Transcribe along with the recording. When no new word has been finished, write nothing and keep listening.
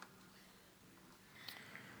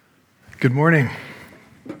Good morning.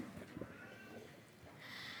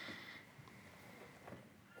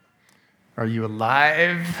 Are you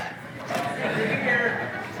alive?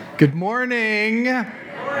 Good morning.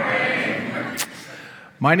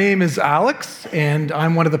 My name is Alex, and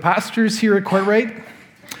I'm one of the pastors here at Courtright.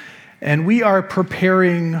 And we are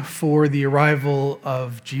preparing for the arrival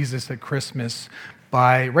of Jesus at Christmas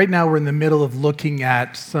right now we're in the middle of looking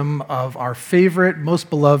at some of our favorite,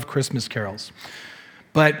 most beloved Christmas carols.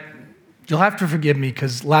 But you'll have to forgive me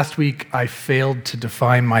because last week I failed to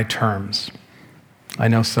define my terms. I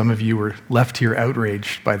know some of you were left here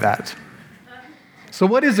outraged by that. So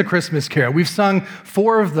what is a Christmas carol? We've sung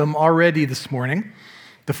 4 of them already this morning.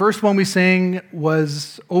 The first one we sang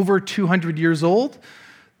was over 200 years old.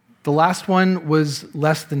 The last one was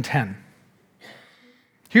less than 10.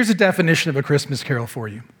 Here's a definition of a Christmas carol for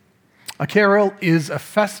you. A carol is a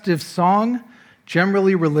festive song,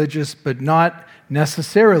 generally religious, but not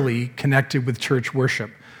necessarily connected with church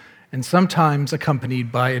worship, and sometimes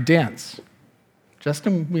accompanied by a dance.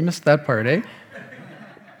 Justin, we missed that part, eh?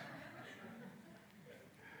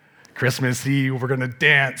 Christmas Eve, we're going to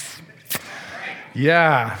dance.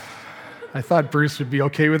 Yeah, I thought Bruce would be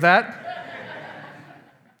okay with that.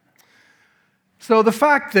 So the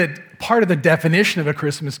fact that part of the definition of a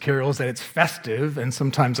Christmas carol is that it's festive and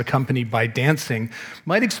sometimes accompanied by dancing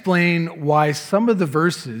might explain why some of the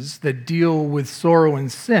verses that deal with sorrow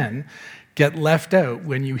and sin get left out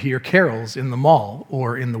when you hear carols in the mall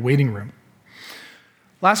or in the waiting room.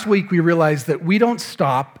 Last week we realized that we don't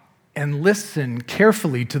stop and listen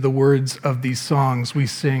carefully to the words of these songs we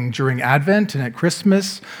sing during Advent and at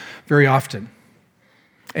Christmas very often.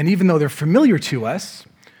 And even though they're familiar to us,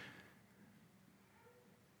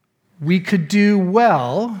 we could do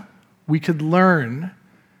well, we could learn,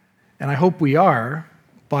 and I hope we are,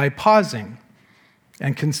 by pausing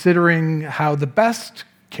and considering how the best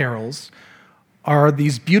carols are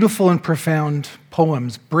these beautiful and profound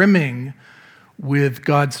poems brimming with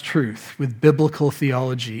God's truth, with biblical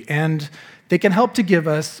theology, and they can help to give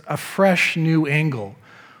us a fresh new angle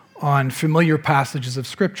on familiar passages of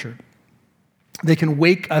Scripture. They can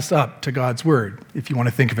wake us up to God's Word, if you want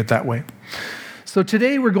to think of it that way. So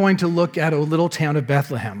today we're going to look at a little town of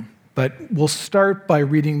Bethlehem, but we'll start by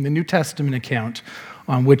reading the New Testament account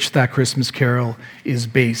on which that Christmas carol is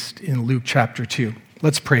based in Luke chapter 2.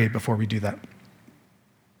 Let's pray before we do that.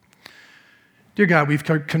 Dear God, we've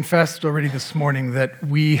confessed already this morning that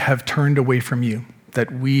we have turned away from you,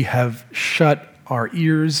 that we have shut our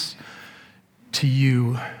ears to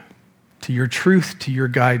you, to your truth, to your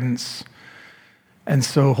guidance. And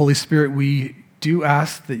so, Holy Spirit, we do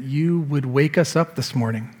ask that you would wake us up this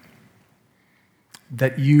morning,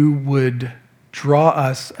 that you would draw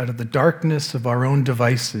us out of the darkness of our own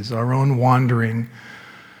devices, our own wandering,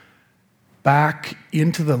 back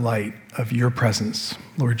into the light of your presence,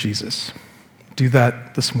 Lord Jesus. Do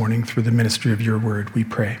that this morning through the ministry of your word, we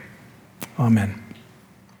pray. Amen.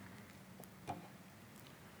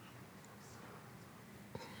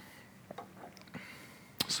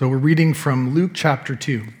 So we're reading from Luke chapter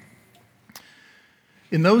 2.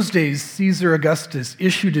 In those days, Caesar Augustus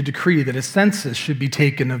issued a decree that a census should be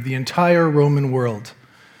taken of the entire Roman world.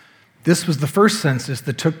 This was the first census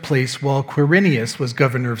that took place while Quirinius was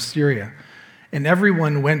governor of Syria, and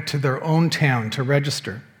everyone went to their own town to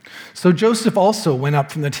register. So Joseph also went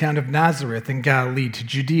up from the town of Nazareth in Galilee to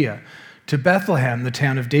Judea, to Bethlehem, the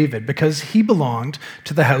town of David, because he belonged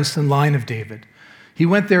to the house and line of David. He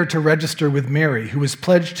went there to register with Mary, who was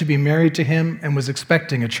pledged to be married to him and was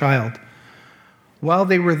expecting a child. While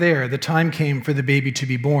they were there, the time came for the baby to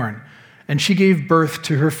be born, and she gave birth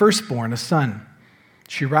to her firstborn, a son.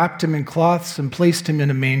 She wrapped him in cloths and placed him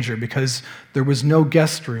in a manger because there was no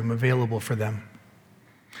guest room available for them.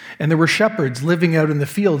 And there were shepherds living out in the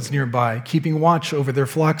fields nearby, keeping watch over their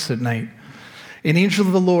flocks at night. An angel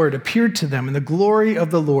of the Lord appeared to them, and the glory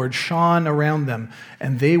of the Lord shone around them,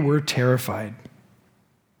 and they were terrified.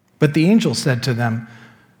 But the angel said to them,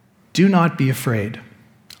 "Do not be afraid.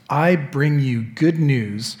 I bring you good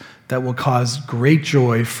news that will cause great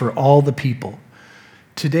joy for all the people.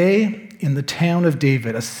 Today, in the town of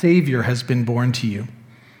David, a Savior has been born to you.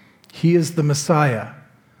 He is the Messiah,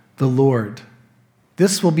 the Lord.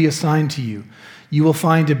 This will be a sign to you. You will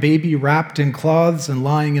find a baby wrapped in cloths and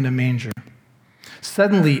lying in a manger."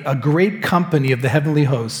 Suddenly, a great company of the heavenly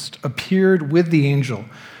host appeared with the angel,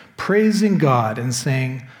 praising God and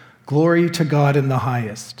saying, "Glory to God in the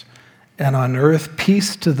highest, and on earth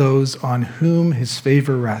peace to those on whom his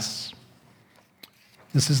favor rests."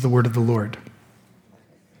 This is the word of the Lord.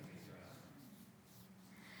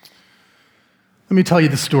 Let me tell you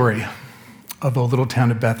the story of the little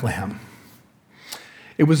town of Bethlehem.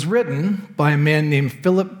 It was written by a man named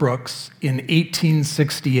Philip Brooks in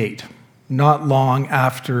 1868, not long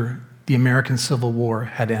after the American Civil War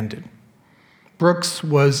had ended. Brooks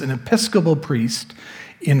was an Episcopal priest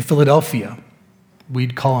in Philadelphia.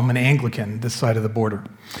 We'd call him an Anglican this side of the border.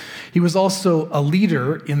 He was also a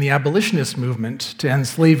leader in the abolitionist movement to end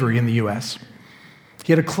slavery in the U.S.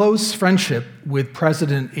 He had a close friendship with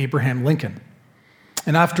President Abraham Lincoln.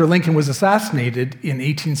 And after Lincoln was assassinated in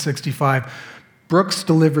 1865, Brooks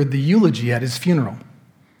delivered the eulogy at his funeral.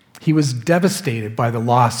 He was devastated by the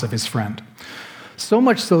loss of his friend. So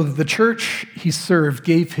much so that the church he served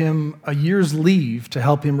gave him a year's leave to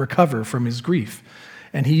help him recover from his grief.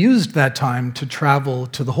 And he used that time to travel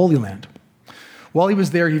to the Holy Land. While he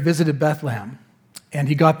was there, he visited Bethlehem, and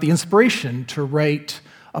he got the inspiration to write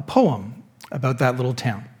a poem about that little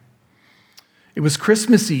town. It was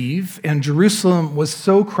Christmas Eve, and Jerusalem was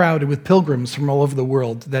so crowded with pilgrims from all over the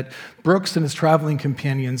world that Brooks and his traveling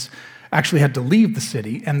companions actually had to leave the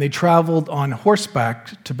city, and they traveled on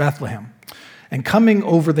horseback to Bethlehem. And coming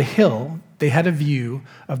over the hill, they had a view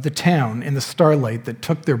of the town in the starlight that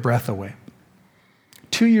took their breath away.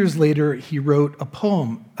 2 years later, he wrote a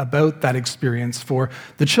poem about that experience for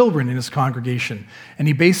the children in his congregation, and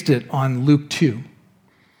he based it on Luke 2.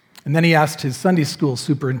 And then he asked his Sunday school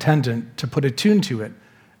superintendent to put a tune to it,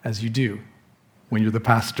 as you do when you're the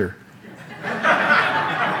pastor.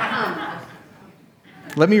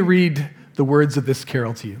 Let me read the words of this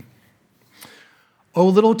carol to you. O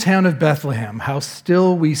little town of Bethlehem, how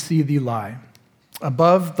still we see thee lie.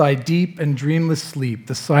 Above thy deep and dreamless sleep,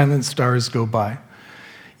 the silent stars go by.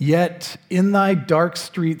 Yet in thy dark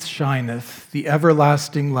streets shineth the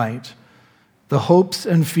everlasting light. The hopes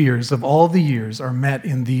and fears of all the years are met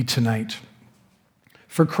in thee tonight.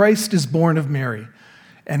 For Christ is born of Mary,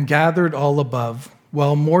 and gathered all above,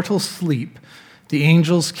 while mortals sleep, the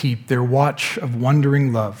angels keep their watch of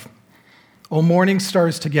wondering love. O morning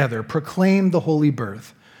stars together, proclaim the holy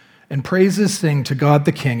birth, and praises sing to God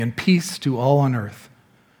the King, and peace to all on earth.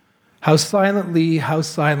 How silently,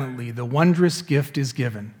 the wondrous gift is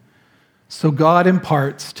given. So God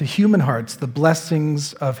imparts to human hearts the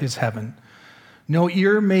blessings of his heaven. No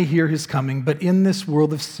ear may hear his coming, but in this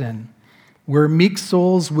world of sin, where meek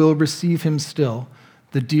souls will receive him still,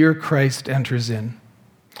 the dear Christ enters in.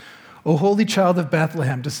 O holy child of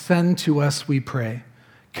Bethlehem, descend to us, we pray.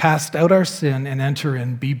 Cast out our sin and enter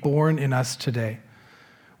in, be born in us today.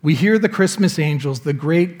 We hear the Christmas angels, the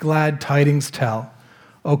great glad tidings tell.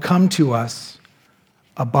 O come to us,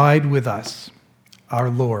 abide with us, our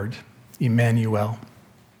Lord, Emmanuel.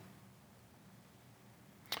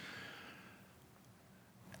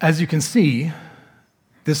 As you can see,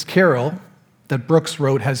 this carol that Brooks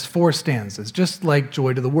wrote has 4 stanzas, just like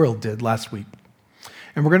Joy to the World did last week.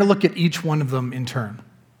 And we're going to look at each one of them in turn.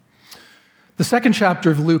 The second chapter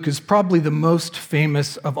of Luke is probably the most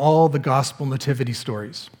famous of all the gospel nativity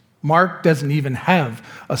stories. Mark doesn't even have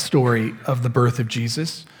a story of the birth of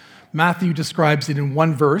Jesus. Matthew describes it in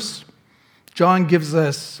 1 verse. John gives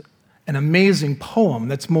us an amazing poem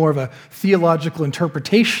that's more of a theological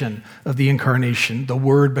interpretation of the incarnation, the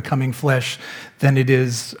Word becoming flesh, than it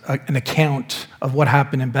is an account of what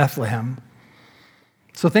happened in Bethlehem.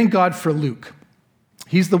 So thank God for Luke.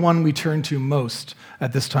 He's the one we turn to most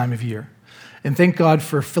at this time of year. And thank God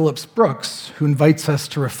for Phillips Brooks, who invites us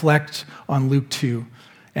to reflect on Luke 2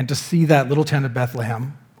 and to see that little town of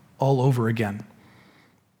Bethlehem all over again.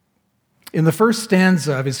 In the first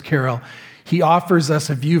stanza of his carol, he offers us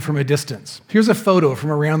a view from a distance. Here's a photo from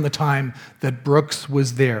around the time that Brooks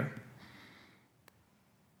was there.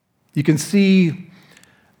 You can see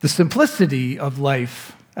the simplicity of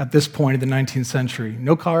life at this point in the 19th century.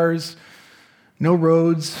 No cars, no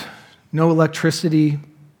roads, no electricity.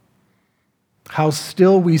 How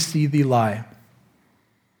still we see thee lie.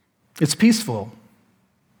 It's peaceful.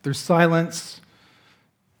 There's silence.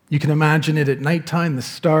 You can imagine it at nighttime, the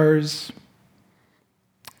stars.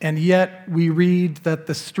 And yet we read that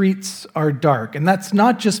the streets are dark. And that's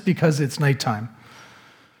not just because it's nighttime.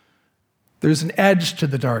 There's an edge to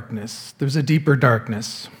the darkness. There's a deeper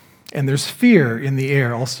darkness. And there's fear in the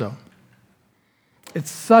air also. It's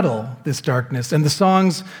subtle, this darkness. And the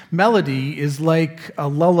song's melody is like a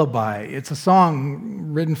lullaby. It's a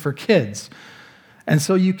song written for kids. And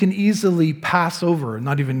so you can easily pass over and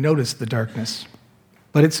not even notice the darkness.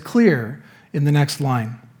 But it's clear in the next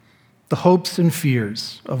line. The hopes and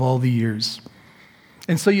fears of all the years.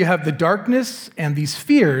 And so you have the darkness and these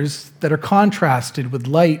fears that are contrasted with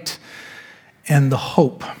light and the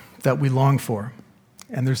hope that we long for.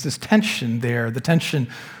 And there's this tension there, the tension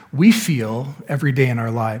we feel every day in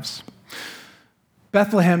our lives.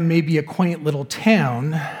 Bethlehem may be a quaint little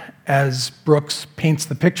town as Brooks paints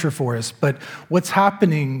the picture for us, but what's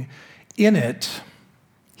happening in it,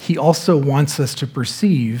 he also wants us to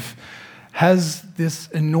perceive, has this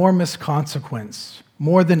enormous consequence,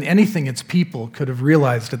 more than anything its people could have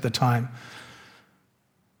realized at the time.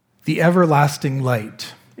 The everlasting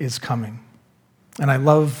light is coming. And I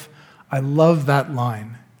love that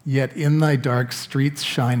line, yet in thy dark streets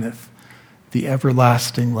shineth the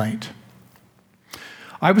everlasting light.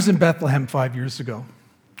 I was in Bethlehem 5 years ago.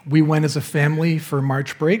 We went as a family for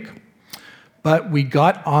March break, but we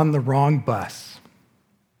got on the wrong bus.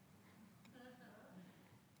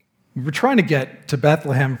 We were trying to get to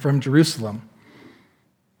Bethlehem from Jerusalem,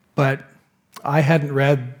 but I hadn't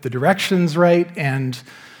read the directions right, and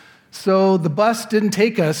so the bus didn't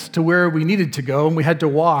take us to where we needed to go, and we had to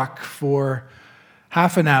walk for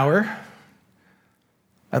half an hour,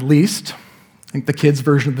 at least. I think the kids'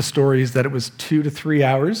 version of the story is that it was 2 to 3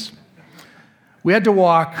 hours. We had to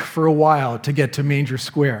walk for a while to get to Manger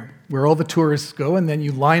Square, where all the tourists go, and then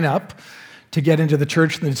you line up to get into the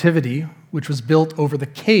Church of the Nativity, which was built over the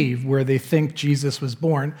cave where they think Jesus was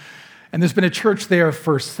born. And there's been a church there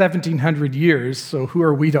for 1,700 years, so who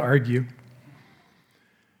are we to argue?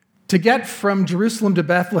 To get from Jerusalem to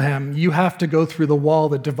Bethlehem, you have to go through the wall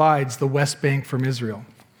that divides the West Bank from Israel.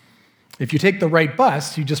 If you take the right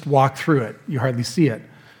bus, you just walk through it. You hardly see it.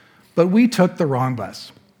 But we took the wrong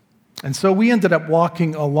bus. And so we ended up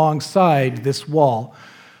walking alongside this wall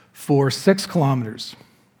for 6 kilometers.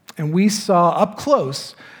 And we saw up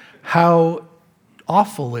close how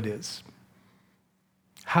awful it is,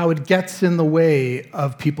 how it gets in the way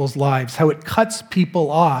of people's lives, how it cuts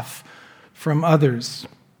people off from others,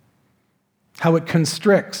 how it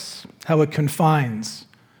constricts, how it confines.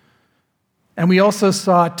 And we also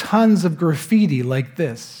saw tons of graffiti like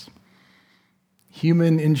this.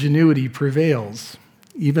 Human ingenuity prevails,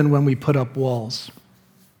 even when we put up walls.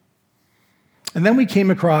 And then we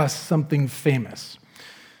came across something famous.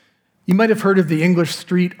 You might have heard of the English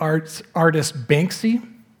street arts artist Banksy.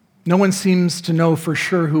 No one seems to know for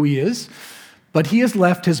sure who he is, but he has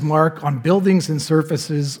left his mark on buildings and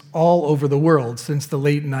surfaces all over the world since the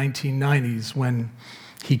late 1990s when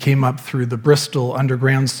he came up through the Bristol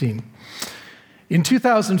underground scene. In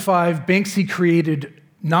 2005, Banksy created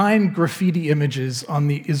 9 graffiti images on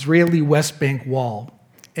the Israeli West Bank wall,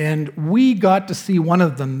 and we got to see one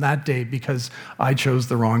of them that day because I chose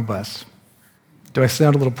the wrong bus. Do I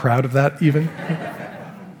sound a little proud of that even?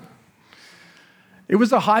 It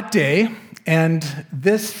was a hot day, and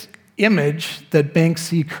this image that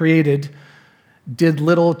Banksy created did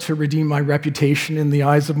little to redeem my reputation in the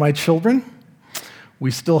eyes of my children.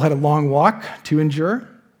 We still had a long walk to endure,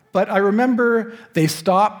 but I remember they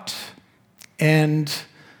stopped and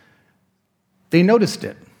they noticed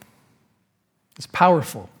it. It's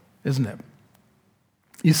powerful, isn't it?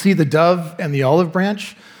 You see the dove and the olive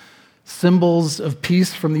branch, symbols of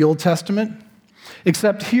peace from the Old Testament,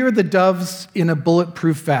 except here the dove's in a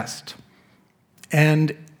bulletproof vest,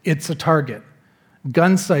 and it's a target.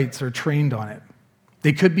 Gun sights are trained on it.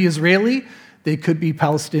 They could be Israeli, they could be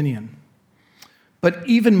Palestinian. But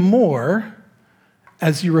even more,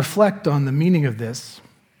 as you reflect on the meaning of this,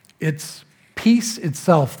 it's peace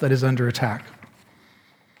itself that is under attack.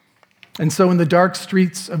 And so in the dark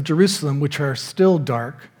streets of Jerusalem, which are still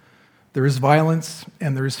dark, there is violence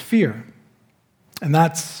and there is fear. And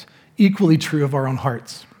that's equally true of our own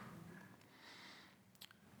hearts.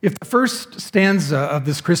 If the first stanza of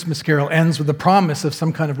this Christmas carol ends with a promise of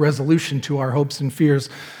some kind of resolution to our hopes and fears,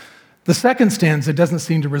 the second stanza doesn't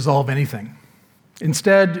seem to resolve anything.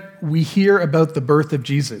 Instead, we hear about the birth of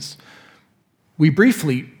Jesus. We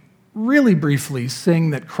briefly, really briefly, sing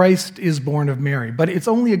that Christ is born of Mary, but it's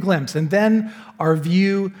only a glimpse. And then our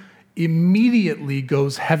view immediately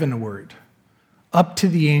goes heavenward, up to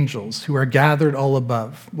the angels who are gathered all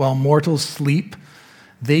above. While mortals sleep,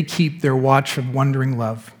 they keep their watch of wondering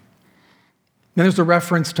love. Then there's a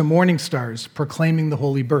reference to morning stars proclaiming the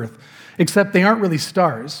holy birth, except they aren't really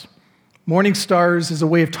stars. Morning stars is a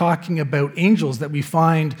way of talking about angels that we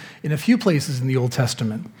find in a few places in the Old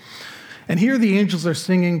Testament. And here the angels are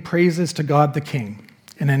singing praises to God the King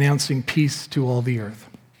and announcing peace to all the earth.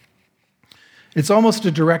 It's almost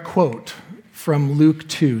a direct quote from Luke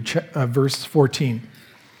 2, verse 14.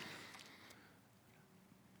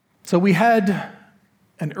 So we had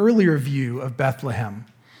an earlier view of Bethlehem,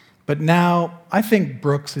 but now I think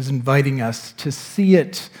Brooks is inviting us to see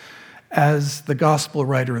it as the gospel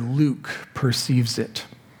writer Luke perceives it.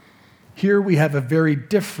 Here we have a very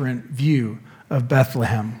different view of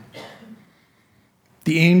Bethlehem.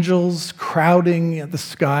 The angels crowding at the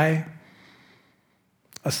sky,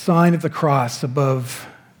 a sign of the cross above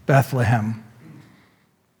Bethlehem.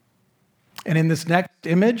 And in this next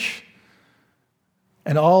image,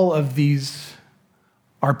 and all of these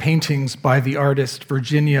are paintings by the artist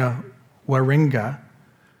Virginia Waringa,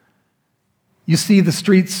 you see the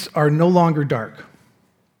streets are no longer dark.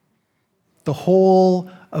 The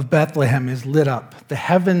whole of Bethlehem is lit up. The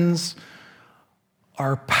heavens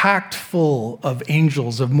are packed full of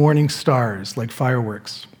angels, of morning stars, like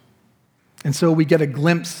fireworks. And so we get a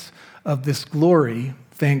glimpse of this glory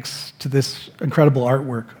thanks to this incredible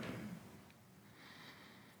artwork.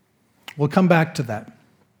 We'll come back to that.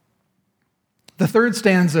 The third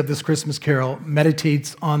stanza of this Christmas carol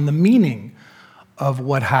meditates on the meaning of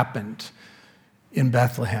what happened in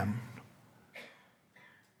Bethlehem.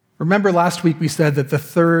 Remember last week we said that the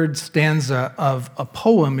third stanza of a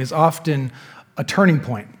poem is often a turning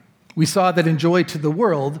point. We saw that in Joy to the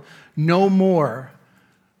World, no more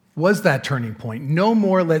was that turning point. No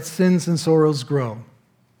more let sins and sorrows grow.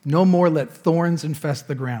 No more let thorns infest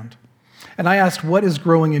the ground. And I asked, what is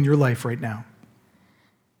growing in your life right now?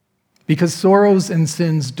 Because sorrows and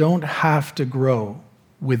sins don't have to grow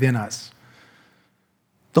within us.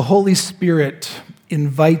 The Holy Spirit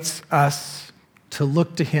invites us to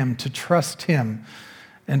look to Him, to trust Him,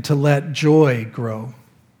 and to let joy grow.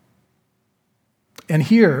 And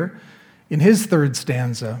here, in his third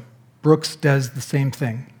stanza, Brooks does the same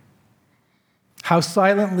thing. How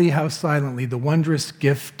silently, the wondrous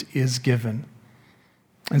gift is given.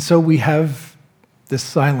 And so we have this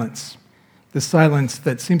silence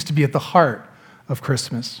that seems to be at the heart of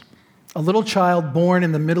Christmas. A little child born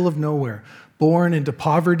in the middle of nowhere, born into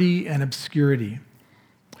poverty and obscurity.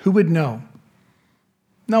 Who would know?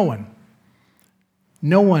 No one.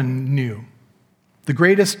 No one knew. The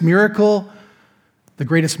greatest miracle, the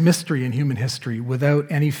greatest mystery in human history, without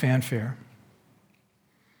any fanfare.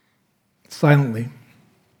 Silently.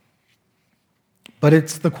 But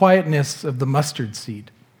it's the quietness of the mustard seed,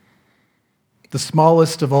 the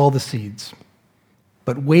smallest of all the seeds.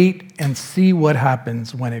 But wait and see what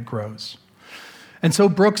happens when it grows. And so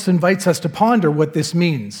Brooks invites us to ponder what this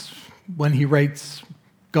means when he writes,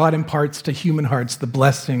 God imparts to human hearts the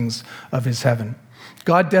blessings of his heaven.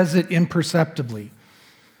 God does it imperceptibly.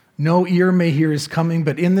 No ear may hear his coming,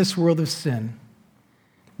 but in this world of sin,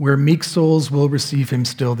 where meek souls will receive him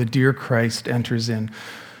still, the dear Christ enters in.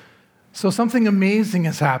 So something amazing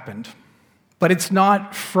has happened, but it's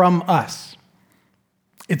not from us.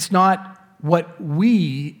 It's not what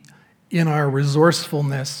we, in our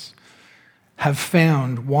resourcefulness, have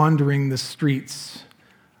found wandering the streets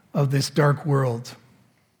of this dark world.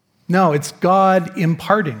 No, it's God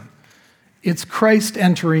imparting. It's Christ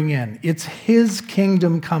entering in. It's his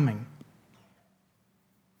kingdom coming.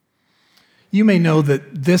 You may know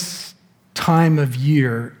that this time of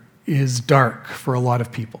year is dark for a lot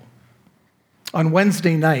of people. On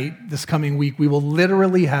Wednesday night, this coming week, we will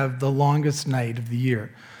literally have the longest night of the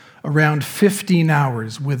year, around 15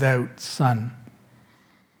 hours without sun.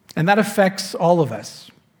 And that affects all of us,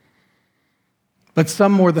 but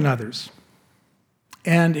some more than others.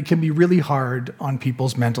 And it can be really hard on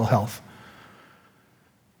people's mental health.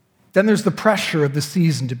 Then there's the pressure of the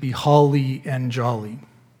season to be holly and jolly.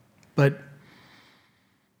 But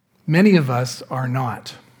many of us are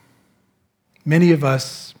not. Many of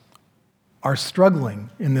us are struggling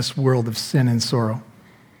in this world of sin and sorrow.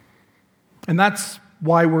 And that's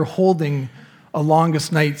why we're holding a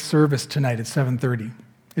longest night service tonight at 7:30.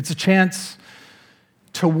 It's a chance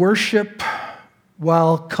to worship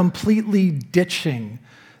while completely ditching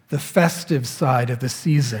the festive side of the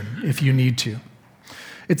season if you need to.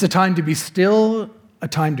 It's a time to be still, a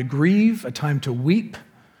time to grieve, a time to weep,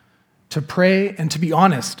 to pray, and to be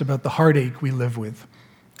honest about the heartache we live with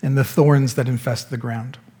and the thorns that infest the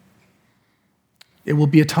ground. It will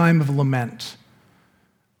be a time of lament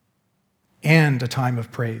and a time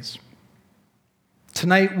of praise.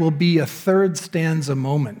 Tonight will be a third stanza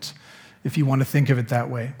moment, if you want to think of it that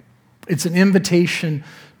way. It's an invitation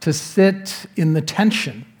to sit in the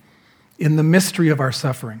tension, in the mystery of our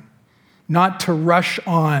suffering, not to rush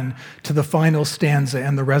on to the final stanza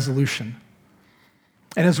and the resolution.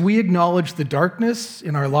 And as we acknowledge the darkness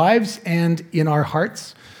in our lives and in our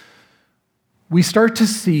hearts, we start to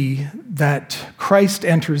see that Christ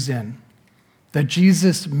enters in, that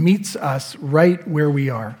Jesus meets us right where we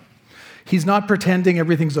are. He's not pretending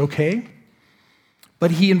everything's okay,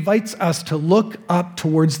 but he invites us to look up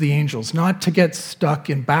towards the angels, not to get stuck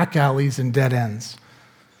in back alleys and dead ends.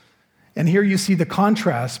 And here you see the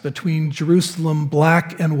contrast between Jerusalem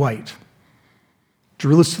black and white,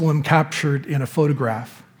 Jerusalem captured in a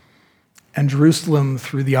photograph, and Jerusalem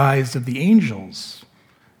through the eyes of the angels.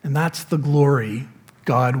 And that's the glory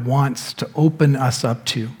God wants to open us up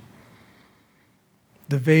to.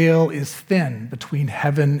 The veil is thin between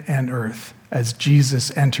heaven and earth as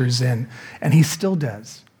Jesus enters in, and he still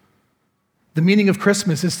does. The meaning of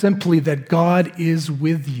Christmas is simply that God is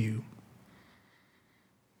with you.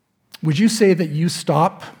 Would you say that you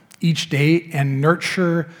stop each day and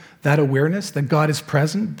nurture that awareness that God is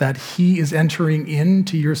present, that he is entering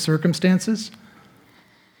into your circumstances?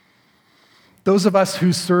 Those of us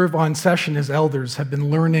who serve on session as elders have been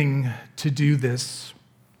learning to do this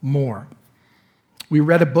more. We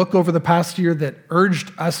read a book over the past year that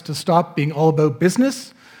urged us to stop being all about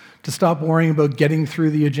business, to stop worrying about getting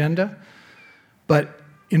through the agenda, but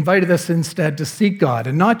invited us instead to seek God,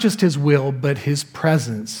 and not just his will, but his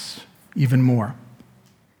presence even more.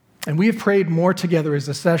 And we have prayed more together as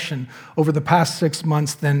a session over the past 6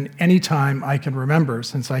 months than any time I can remember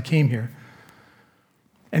since I came here.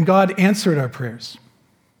 And God answered our prayers.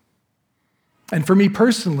 And for me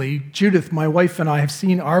personally, Judith, my wife, and I have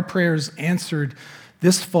seen our prayers answered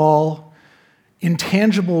this fall in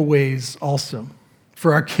tangible ways also,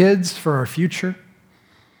 for our kids, for our future.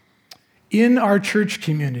 In our church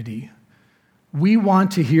community, we want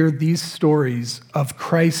to hear these stories of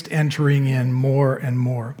Christ entering in more and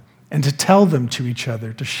more, and to tell them to each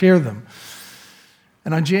other, to share them.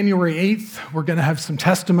 And on January 8th, we're going to have some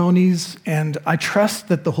testimonies, and I trust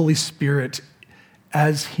that the Holy Spirit,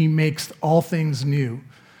 as he makes all things new,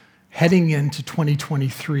 heading into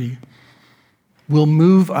 2023, will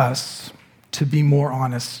move us to be more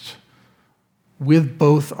honest with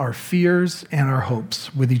both our fears and our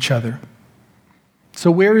hopes with each other.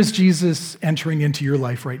 So where is Jesus entering into your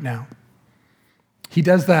life right now? He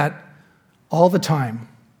does that all the time,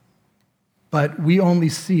 but we only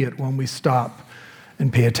see it when we stop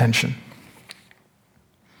and pay attention.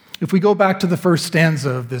 If we go back to the first stanza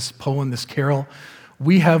of this poem, this carol,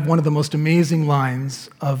 we have one of the most amazing lines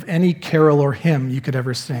of any carol or hymn you could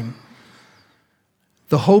ever sing.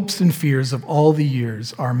 The hopes and fears of all the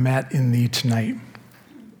years are met in thee tonight.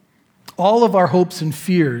 All of our hopes and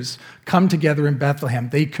fears come together in Bethlehem.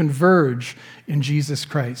 They converge in Jesus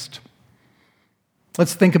Christ.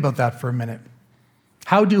 Let's think about that for a minute.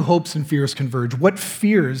 How do hopes and fears converge? What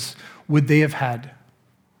fears would they have had?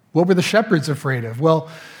 What were the shepherds afraid of? Well,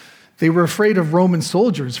 they were afraid of Roman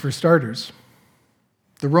soldiers, for starters.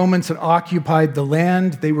 The Romans had occupied the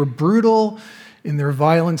land. They were brutal in their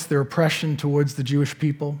violence, their oppression towards the Jewish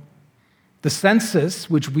people. The census,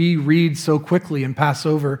 which we read so quickly and pass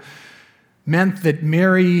over, meant that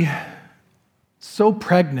Mary, so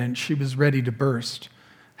pregnant she was ready to burst,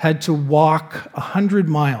 had to walk 100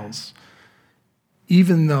 miles,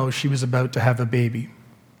 even though she was about to have a baby.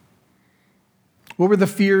 What were the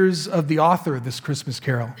fears of the author of this Christmas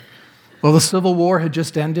carol? Well, the Civil War had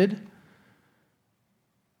just ended.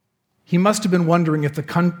 He must have been wondering if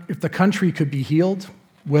the country could be healed,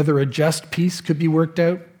 whether a just peace could be worked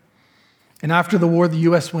out. And after the war, the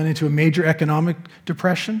U.S. went into a major economic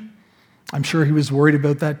depression. I'm sure he was worried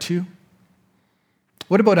about that too.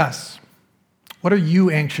 What about us? What are you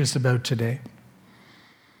anxious about today?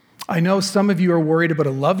 I know some of you are worried about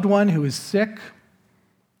a loved one who is sick,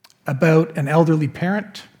 about an elderly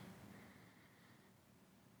parent,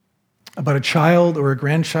 about a child or a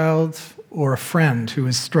grandchild or a friend who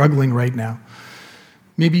is struggling right now.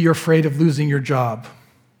 Maybe you're afraid of losing your job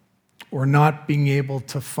or not being able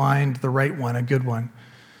to find the right one, a good one.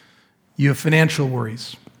 You have financial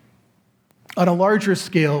worries. On a larger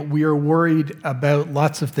scale, we are worried about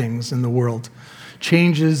lots of things in the world.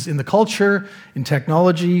 Changes in the culture, in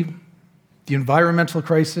technology, the environmental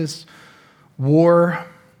crisis, war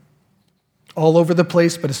all over the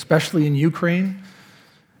place, but especially in Ukraine,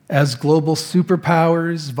 as global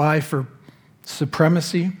superpowers vie for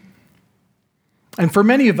supremacy. And for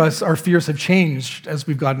many of us, our fears have changed as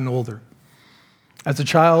we've gotten older. As a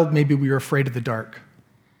child, maybe we were afraid of the dark.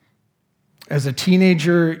 As a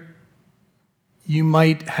teenager, you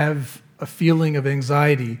might have a feeling of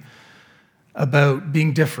anxiety about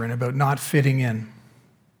being different, about not fitting in.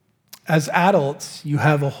 As adults, you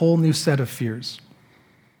have a whole new set of fears.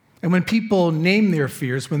 And when people name their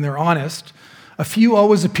fears, when they're honest, a few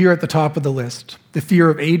always appear at the top of the list. The fear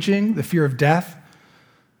of aging, the fear of death,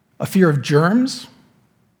 a fear of germs,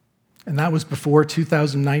 and that was before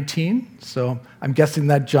 2019, so I'm guessing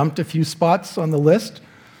that jumped a few spots on the list.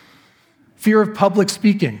 Fear of public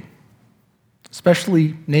speaking,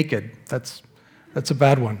 especially naked. That's a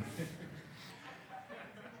bad one.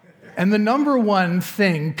 And the number one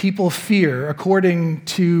thing people fear, according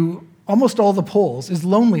to almost all the polls, is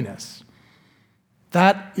loneliness.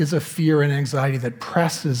 That is a fear and anxiety that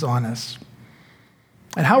presses on us.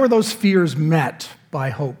 And how are those fears met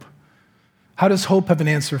by hope? How does hope have an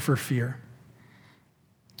answer for fear?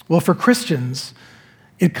 Well, for Christians,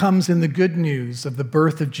 It comes in the good news of the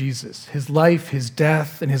birth of Jesus, his life, his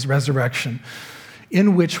death, and his resurrection,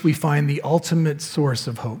 in which we find the ultimate source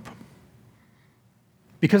of hope.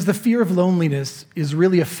 Because the fear of loneliness is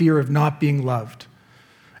really a fear of not being loved.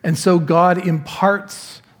 And so God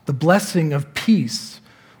imparts the blessing of peace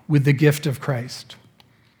with the gift of Christ.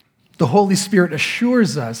 The Holy Spirit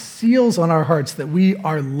assures us, seals on our hearts that we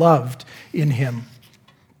are loved in him.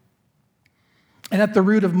 And at the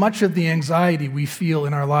root of much of the anxiety we feel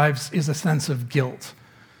in our lives is a sense of guilt.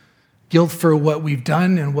 Guilt for what we've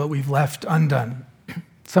done and what we've left undone.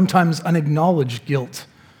 Sometimes unacknowledged guilt.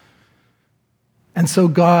 And so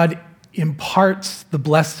God imparts the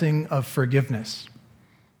blessing of forgiveness.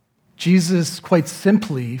 Jesus, quite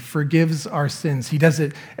simply, forgives our sins. He does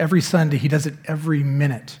it every Sunday. He does it every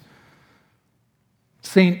minute.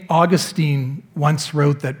 St. Augustine once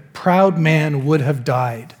wrote that proud man would have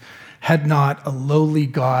died had not a lowly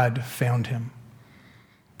God found him.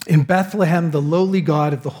 In Bethlehem, the lowly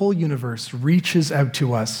God of the whole universe reaches out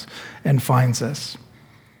to us and finds us.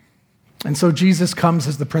 And so Jesus comes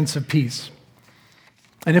as the Prince of Peace.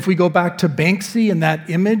 And if we go back to Banksy and that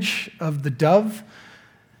image of the dove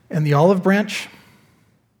and the olive branch,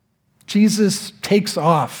 Jesus takes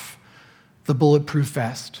off the bulletproof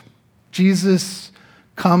vest. Jesus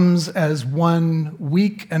comes as one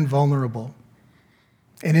weak and vulnerable.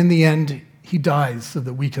 And in the end, he dies so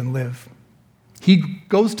that we can live. He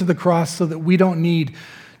goes to the cross so that we don't need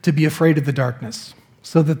to be afraid of the darkness,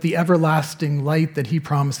 so that the everlasting light that he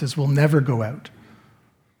promises will never go out.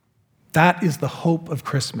 That is the hope of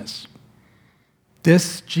Christmas.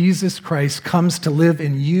 This Jesus Christ comes to live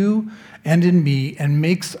in you and in me and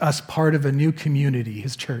makes us part of a new community,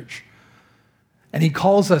 his church. And he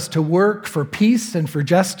calls us to work for peace and for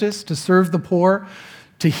justice, to serve the poor,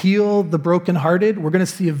 to heal the brokenhearted. We're going to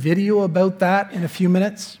see a video about that in a few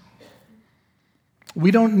minutes.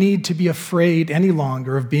 We don't need to be afraid any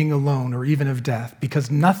longer of being alone or even of death,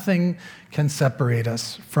 because nothing can separate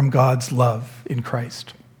us from God's love in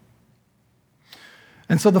Christ.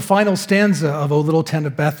 And so the final stanza of O Little Town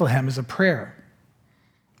of Bethlehem is a prayer.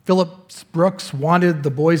 Phillips Brooks wanted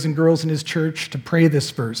the boys and girls in his church to pray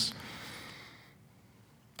this verse.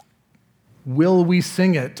 Will we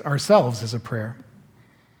sing it ourselves as a prayer?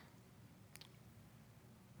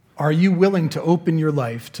 Are you willing to open your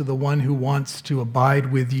life to the one who wants to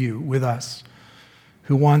abide with you, with us,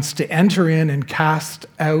 who wants to enter in and cast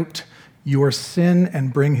out your sin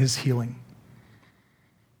and bring his healing?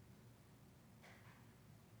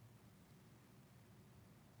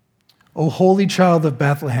 O holy child of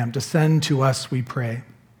Bethlehem, descend to us, we pray.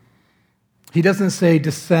 He doesn't say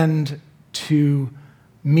descend to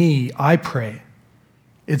me, I pray.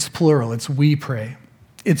 It's plural, it's we pray.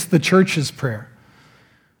 It's the church's prayer.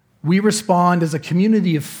 We respond as a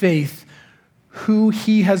community of faith who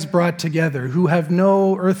he has brought together, who have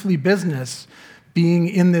no earthly business being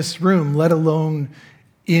in this room, let alone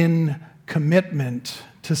in commitment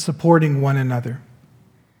to supporting one another.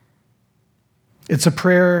 It's a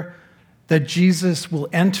prayer that Jesus will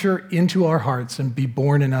enter into our hearts and be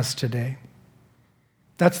born in us today.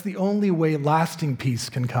 That's the only way lasting peace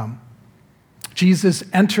can come. Jesus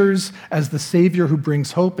enters as the Savior who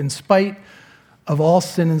brings hope in spite of all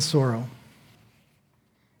sin and sorrow.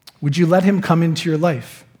 Would you let him come into your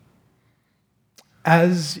life?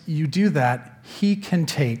 As you do that, he can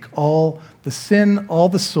take all the sin, all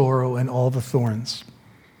the sorrow, and all the thorns.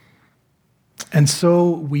 And so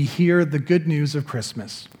we hear the good news of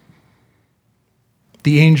Christmas.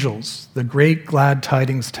 The angels, the great glad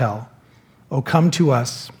tidings tell, "O come to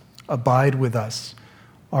us, abide with us,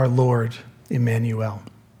 our Lord Emmanuel."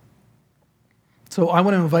 So I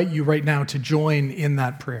want to invite you right now to join in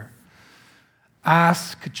that prayer.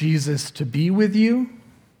 Ask Jesus to be with you,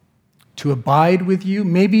 to abide with you,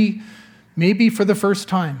 maybe for the first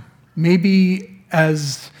time, maybe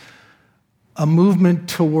as a movement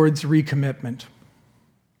towards recommitment.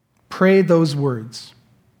 Pray those words.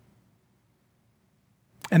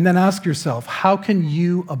 And then ask yourself, how can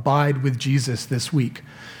you abide with Jesus this week?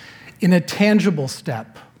 In a tangible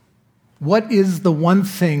step, what is the one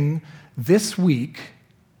thing this week,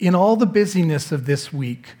 in all the busyness of this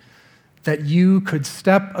week, that you could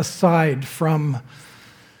step aside from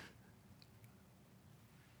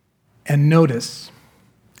and notice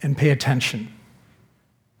and pay attention?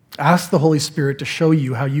 Ask the Holy Spirit to show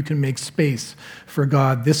you how you can make space for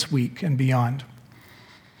God this week and beyond.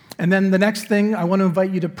 And then the next thing, I want to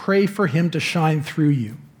invite you to pray for him to shine through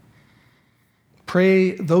you.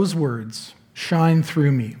 Pray those words, shine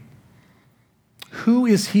through me. Who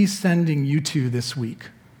is he sending you to this week?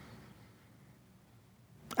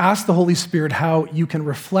 Ask the Holy Spirit how you can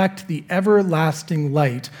reflect the everlasting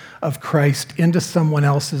light of Christ into someone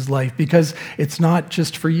else's life, because it's not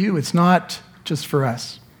just for you, it's not just for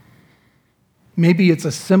us. Maybe it's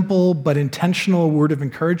a simple but intentional word of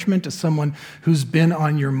encouragement to someone who's been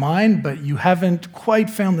on your mind, but you haven't quite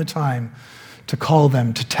found the time to call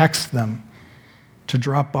them, to text them, to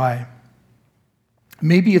drop by.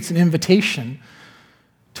 Maybe it's an invitation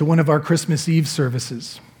to one of our Christmas Eve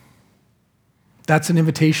services. That's an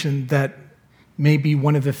invitation that may be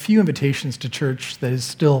one of the few invitations to church that is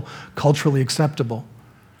still culturally acceptable.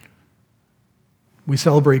 We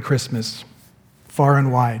celebrate Christmas far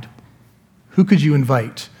and wide. Who could you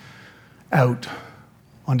invite out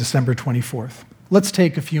on December 24th? Let's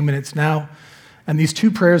take a few minutes now, and these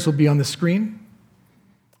two prayers will be on the screen.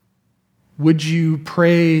 Would you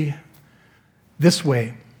pray this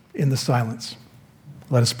way in the silence?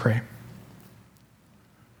 Let us pray.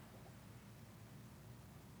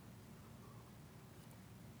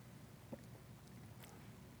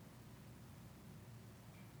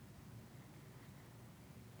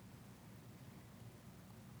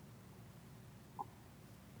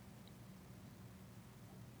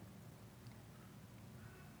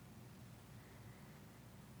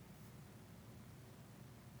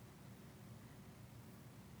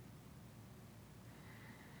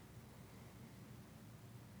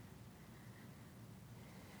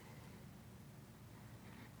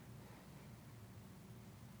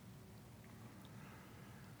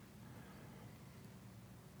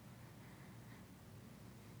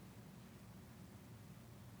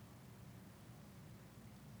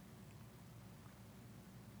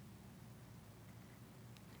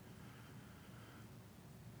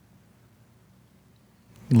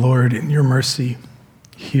 Lord, in your mercy,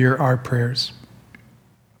 hear our prayers.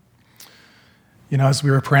 You know, as we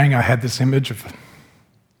were praying, I had this image of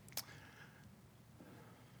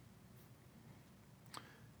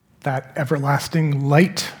that everlasting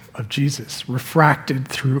light of Jesus refracted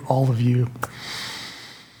through all of you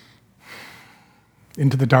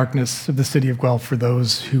into the darkness of the city of Guelph for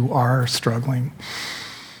those who are struggling.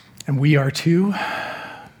 And we are too,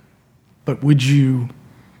 but would you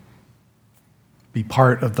be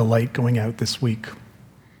part of the light going out this week?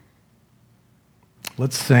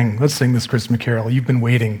 Let's sing this Christmas carol. You've been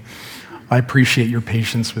waiting. I appreciate your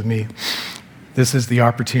patience with me. This is the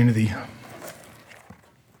opportunity.